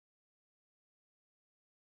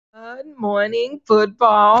Good morning,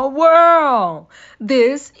 football world.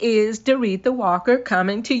 This is Doretha Walker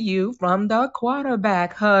coming to you from the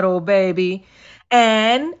quarterback huddle, baby.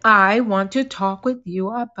 And I want to talk with you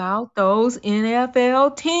about those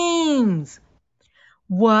NFL teams.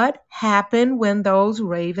 What happened when those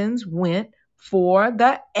Ravens went for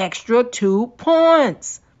the extra 2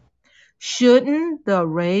 points? Shouldn't the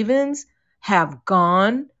Ravens have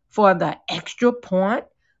gone for the extra point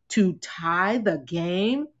to tie the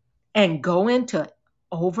game and go into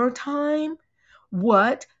overtime?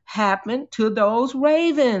 What happened to those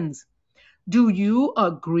Ravens? Do you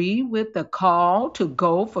agree with the call to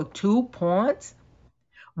go for 2 points?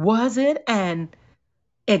 Was it an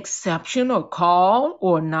exceptional call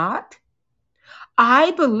or not?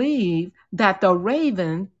 I believe that the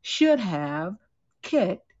Ravens should have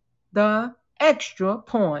kicked the extra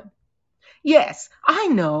point. Yes, I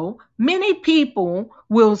know many people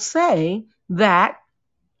will say that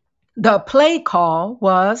the play call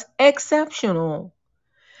was exceptional.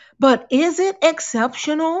 But is it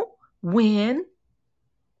exceptional when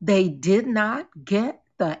they did not get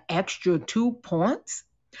the extra 2 points?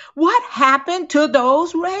 What happened to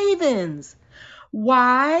those Ravens?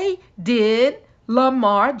 Why did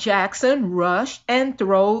Lamar Jackson rush and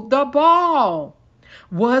throw the ball?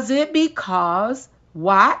 Was it because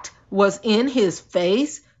Watt was in his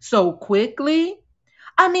face so quickly?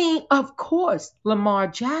 I mean, of course, Lamar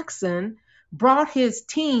Jackson brought his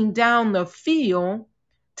team down the field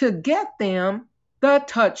to get them the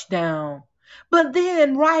touchdown, but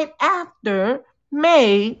then right after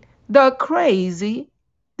made the crazy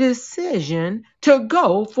decision to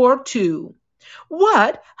go for two.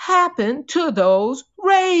 What happened to those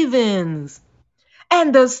Ravens?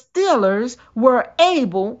 And the Steelers were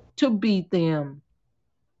able to beat them.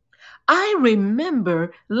 I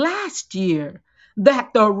remember last year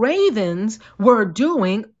that the Ravens were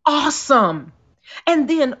doing awesome. And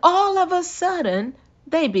then all of a sudden,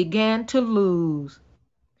 they began to lose.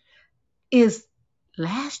 Is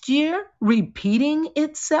last year repeating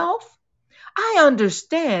itself? I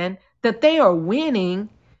understand that they are winning,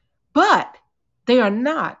 but they are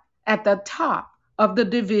not at the top of the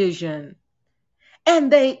division.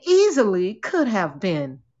 And they easily could have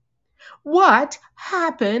been. What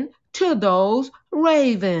happened to those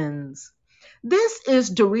Ravens? This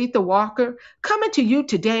is Doretha Walker coming to you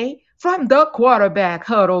today from the quarterback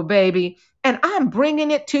huddle, baby. And I'm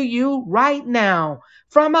bringing it to you right now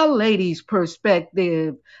from a lady's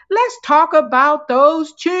perspective. Let's talk about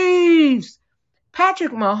those Chiefs.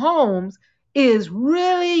 Patrick Mahomes is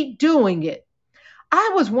really doing it.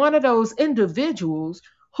 I was one of those individuals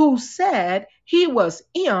who said he was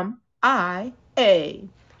MIA,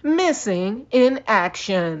 missing in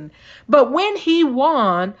action. But when he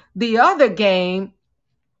won the other game,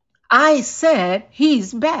 I said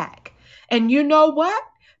he's back. And you know what?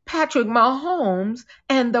 Patrick Mahomes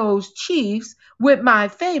and those Chiefs with my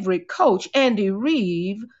favorite coach, Andy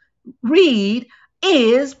Reid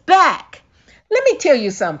is back. Let me tell you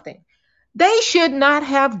something. They should not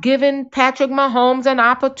have given Patrick Mahomes an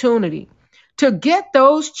opportunity to get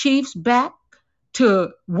those Chiefs back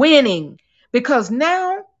to winning because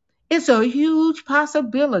now it's a huge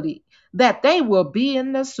possibility that they will be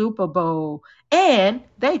in the Super Bowl and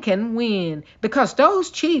they can win because those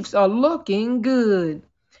Chiefs are looking good.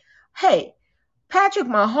 Hey, Patrick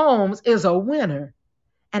Mahomes is a winner.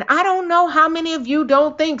 And I don't know how many of you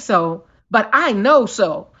don't think so, but I know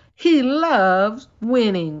so. He loves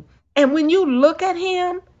winning. And when you look at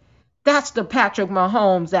him, that's the Patrick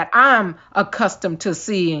Mahomes that I'm accustomed to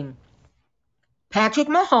seeing. Patrick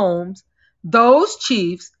Mahomes, those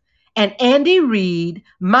Chiefs, and Andy Reid,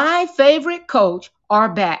 my favorite coach, are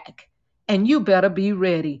back. And you better be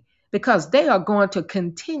ready because they are going to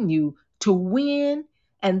continue to win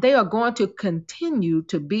and they are going to continue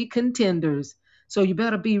to be contenders. So you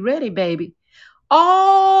better be ready, baby.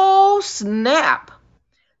 Oh, snap.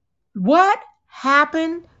 What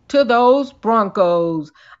happened to those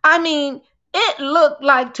Broncos? I mean, it looked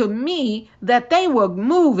like to me that they were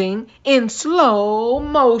moving in slow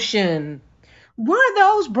motion. Were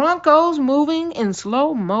those Broncos moving in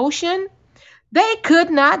slow motion? They could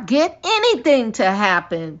not get anything to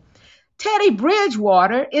happen. Teddy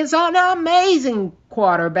Bridgewater is an amazing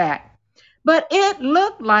quarterback, but it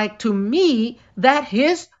looked like to me that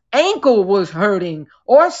his ankle was hurting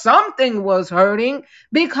or something was hurting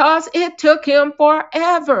because it took him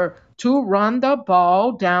forever to run the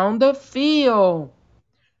ball down the field.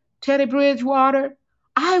 Teddy Bridgewater,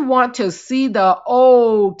 I want to see the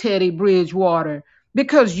old Teddy Bridgewater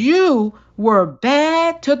because you were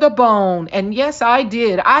bad to the bone. And yes, I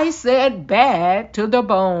did. I said bad to the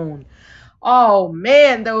bone. Oh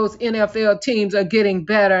man, those NFL teams are getting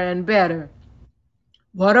better and better.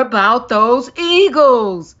 What about those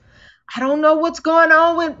Eagles? I don't know what's going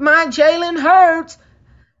on with my Jalen Hurts,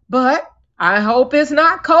 but I hope it's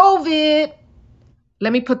not COVID.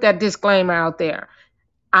 Let me put that disclaimer out there.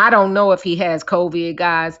 I don't know if he has COVID,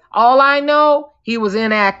 guys. All I know, he was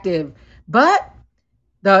inactive. But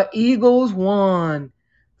the Eagles won.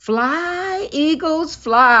 Fly, Eagles,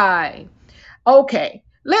 fly. Okay,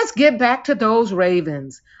 let's get back to those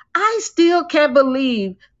Ravens. I still can't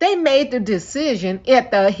believe they made the decision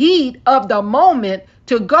at the heat of the moment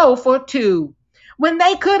to go for two when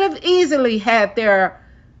they could have easily had their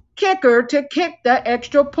kicker to kick the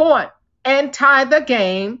extra point and tie the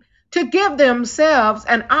game to give themselves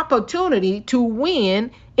an opportunity to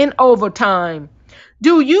win in overtime.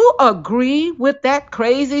 Do you agree with that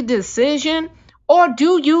crazy decision, or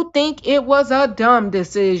do you think it was a dumb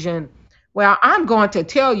decision? Well, I'm going to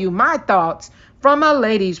tell you my thoughts from a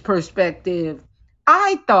lady's perspective.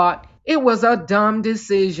 I thought it was a dumb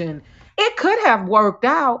decision. It could have worked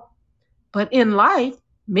out, but in life,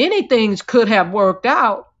 many things could have worked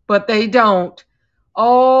out, but they don't.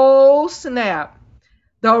 Oh, snap.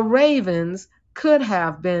 The Ravens could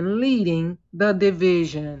have been leading the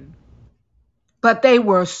division, but they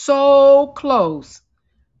were so close,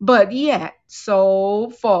 but yet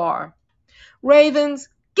so far. Ravens,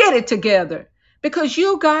 get it together because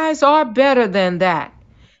you guys are better than that.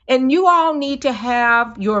 And you all need to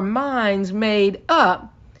have your minds made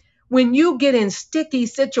up when you get in sticky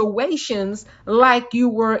situations like you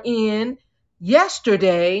were in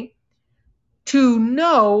yesterday to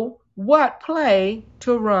know what play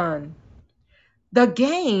to run. The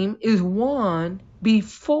game is won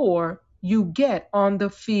before you get on the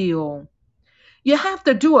field. You have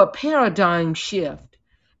to do a paradigm shift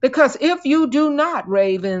because if you do not,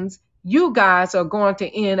 Ravens, you guys are going to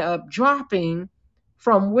end up dropping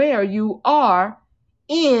from where you are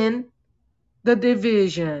in the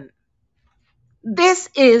division. This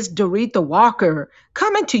is Doretha Walker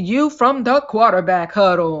coming to you from the quarterback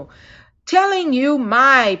huddle, telling you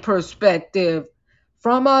my perspective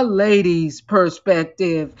from a lady's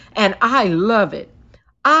perspective, and I love it.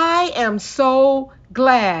 I am so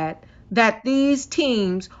glad that these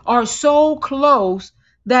teams are so close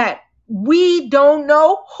that we don't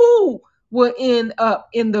know who will end up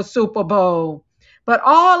in the Super Bowl. But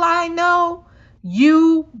all I know,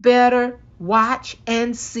 you better watch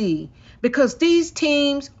and see because these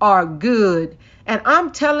teams are good. And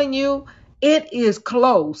I'm telling you, it is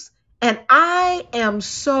close. And I am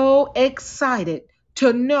so excited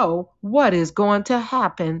to know what is going to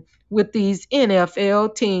happen with these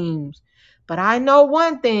NFL teams. But I know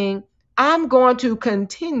one thing, I'm going to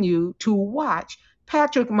continue to watch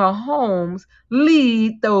Patrick Mahomes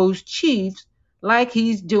lead those Chiefs like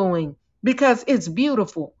he's doing because it's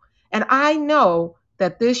beautiful. And I know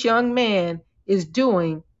that this young man is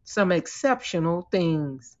doing some exceptional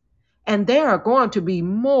things. And there are going to be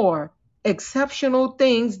more exceptional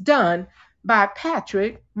things done by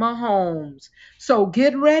Patrick Mahomes. So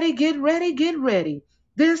get ready, get ready, get ready.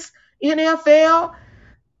 This NFL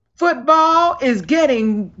football is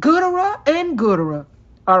getting gooder and gooder.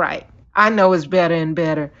 All right, I know it's better and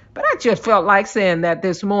better, but I just felt like saying that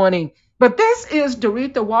this morning. But this is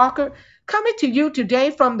Doretha Walker coming to you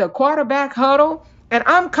today from the quarterback huddle, and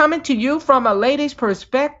I'm coming to you from a lady's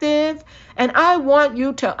perspective, and I want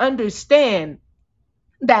you to understand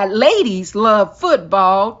that ladies love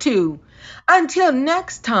football too. Until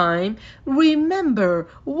next time, remember,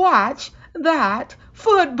 watch that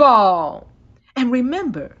football. And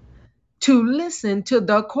remember to listen to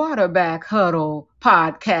the Quarterback Huddle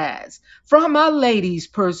podcast from a lady's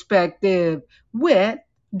perspective with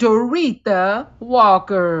Doretha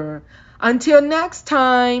Walker. Until next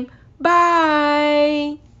time, bye.